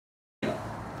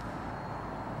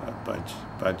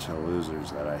bunch of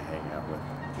losers that I hang out with.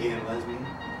 Gay and lesbian?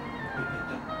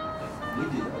 We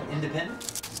do that. Independent?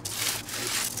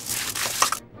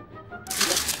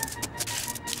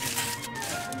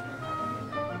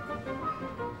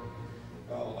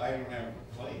 Well, I don't have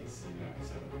plates, you know,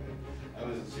 so I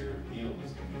wasn't sure if Neal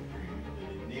was going to bring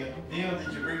it. Neal, did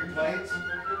you bring plates?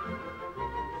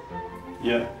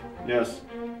 Yeah. Yes.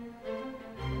 He's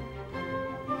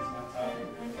not talking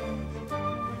very well.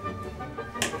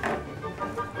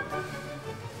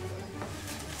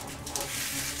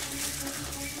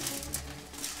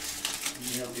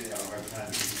 Neal's gonna have a hard time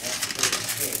because he has to put the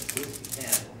cake with the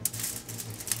candle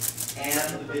and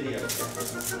the video camera at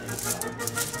the same time.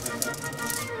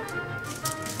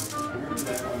 I remember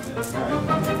that one that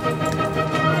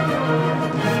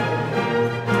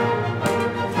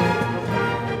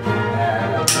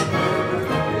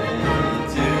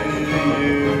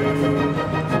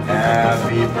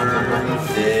Happy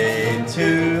birthday to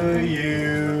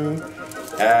you.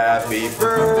 Happy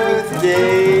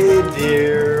birthday,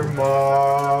 dear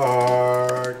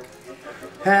Mark.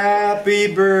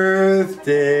 Happy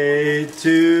birthday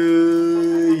to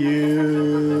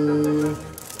you.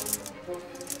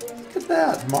 Look at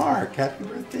that, Mark. Happy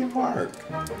birthday, Mark.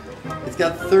 It's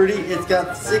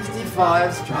got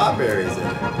 65 strawberries in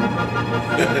it.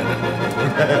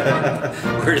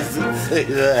 Where does it say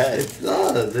that? It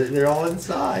does. They're all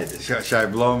inside. Should I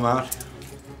blow them out?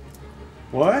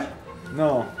 What?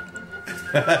 No.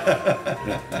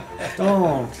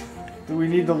 Don't. Do we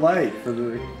need the light for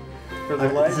the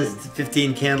light? This is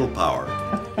 15 candle power.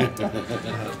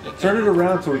 Turn it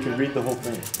around so we can read the whole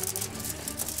thing.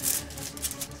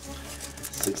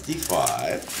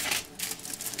 65.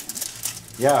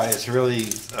 Yeah, it's really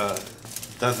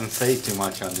doesn't say too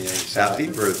much on the other side. Happy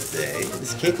birthday.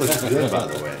 This cake looks good, by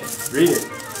the way. Read it.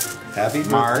 Happy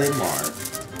birthday, Mark.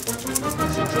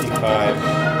 65.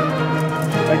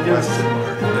 I guess.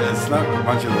 It's not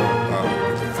much of a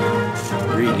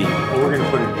reading. Oh, we're gonna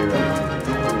put it here.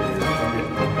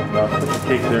 Put the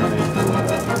cake there and then pull it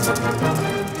out.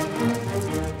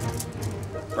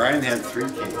 Brian had 3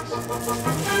 cakes.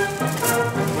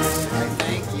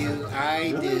 thank you,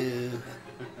 I do.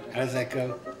 How does that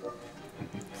go?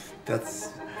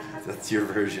 That's your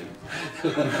version.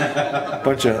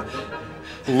 Bunch of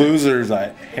losers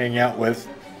I hang out with,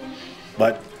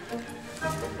 but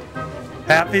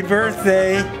happy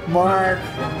birthday, Mark.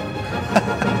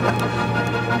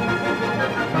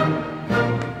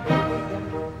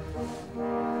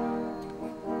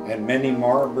 And many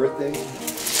more birthdays?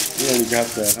 Yeah, we got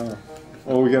that, huh?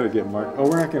 Oh, we gotta get Mark. Oh,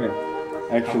 we're not gonna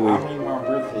actually. How many more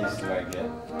birthdays do I get?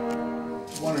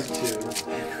 1 or 2.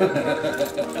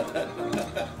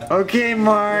 Okay,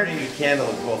 Mark. Burning a candle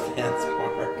with both hands,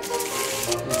 Mark.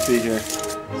 Let's see here.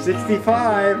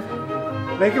 65.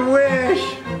 Make a wish.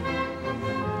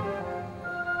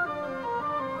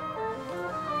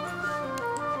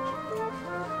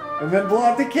 And then blow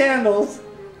out the candles.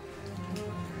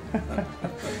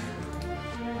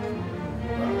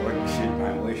 What should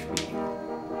my wish be?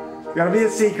 It's gotta be a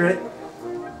secret.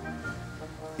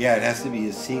 Yeah, it has to be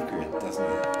a secret, doesn't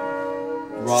it?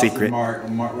 Secret.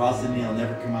 Ross and Neal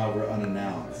never come over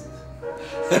unannounced.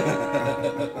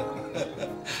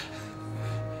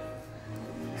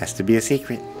 Has to be a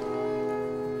secret.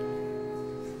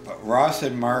 But Ross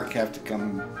and Mark have to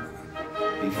come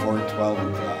before 12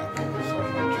 o'clock. So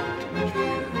I'm not sure too much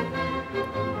beer.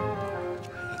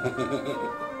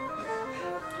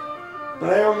 But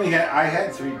I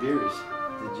had 3 beers.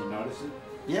 Did you notice it?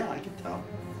 Yeah, I can tell.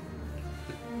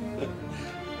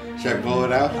 Should I blow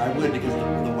it out? I would because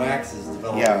the wax is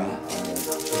developing. Yeah.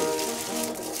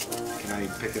 Can I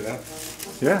pick it up?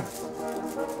 Yeah.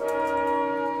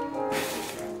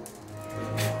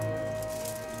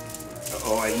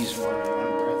 Oh, I used more than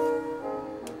one breath.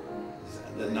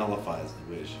 That nullifies the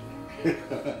wish.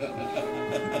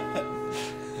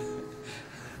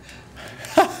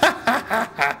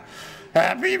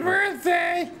 Happy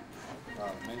birthday!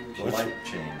 Maybe we The should light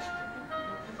changed.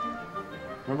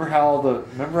 Remember how all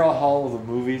the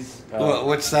movies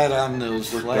What's that on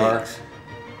those were flags? dark?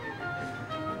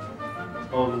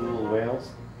 Oh, the little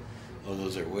whales. Oh,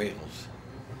 those are whales.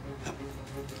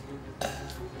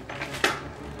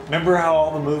 Remember how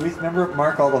all the movies? Remember,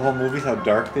 Mark, all the whole movies, how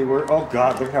dark they were? Oh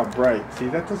God, look how bright. See,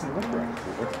 that doesn't look right.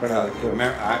 What's better?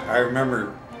 I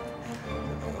remember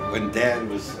when Dad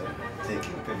was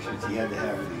taking pictures, he had to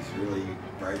have these really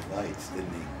bright lights,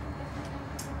 didn't he?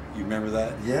 You remember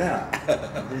that? Yeah.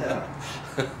 Yeah.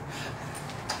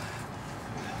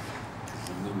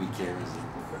 The movie cameras.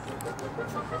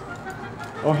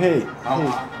 Oh hey.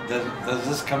 Does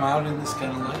this come out in this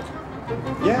kind of light?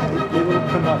 Yeah, it will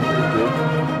come out pretty good.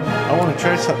 I want to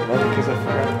try something though because I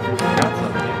forgot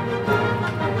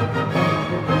something.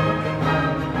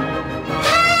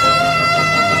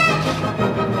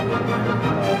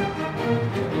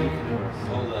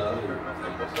 All the other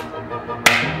things.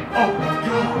 Oh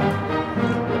God!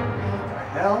 What the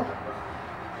hell?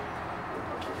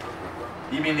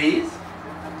 You mean these?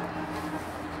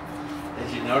 Did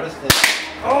you notice that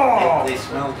Oh! they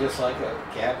smell just like a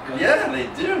cap gun? Yeah, they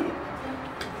do.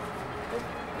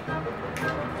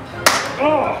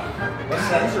 Oh! What's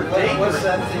that? These are What's dangerous.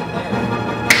 that thing there?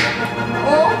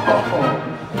 Oh!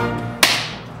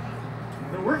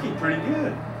 They're working pretty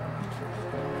good.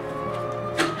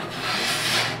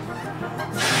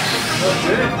 Oh,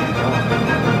 good.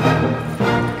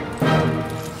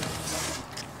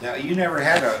 Now, you never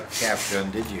had a cap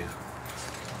gun, did you?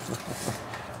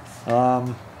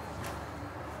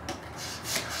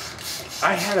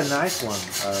 I had a nice one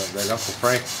that Uncle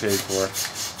Frank paid for.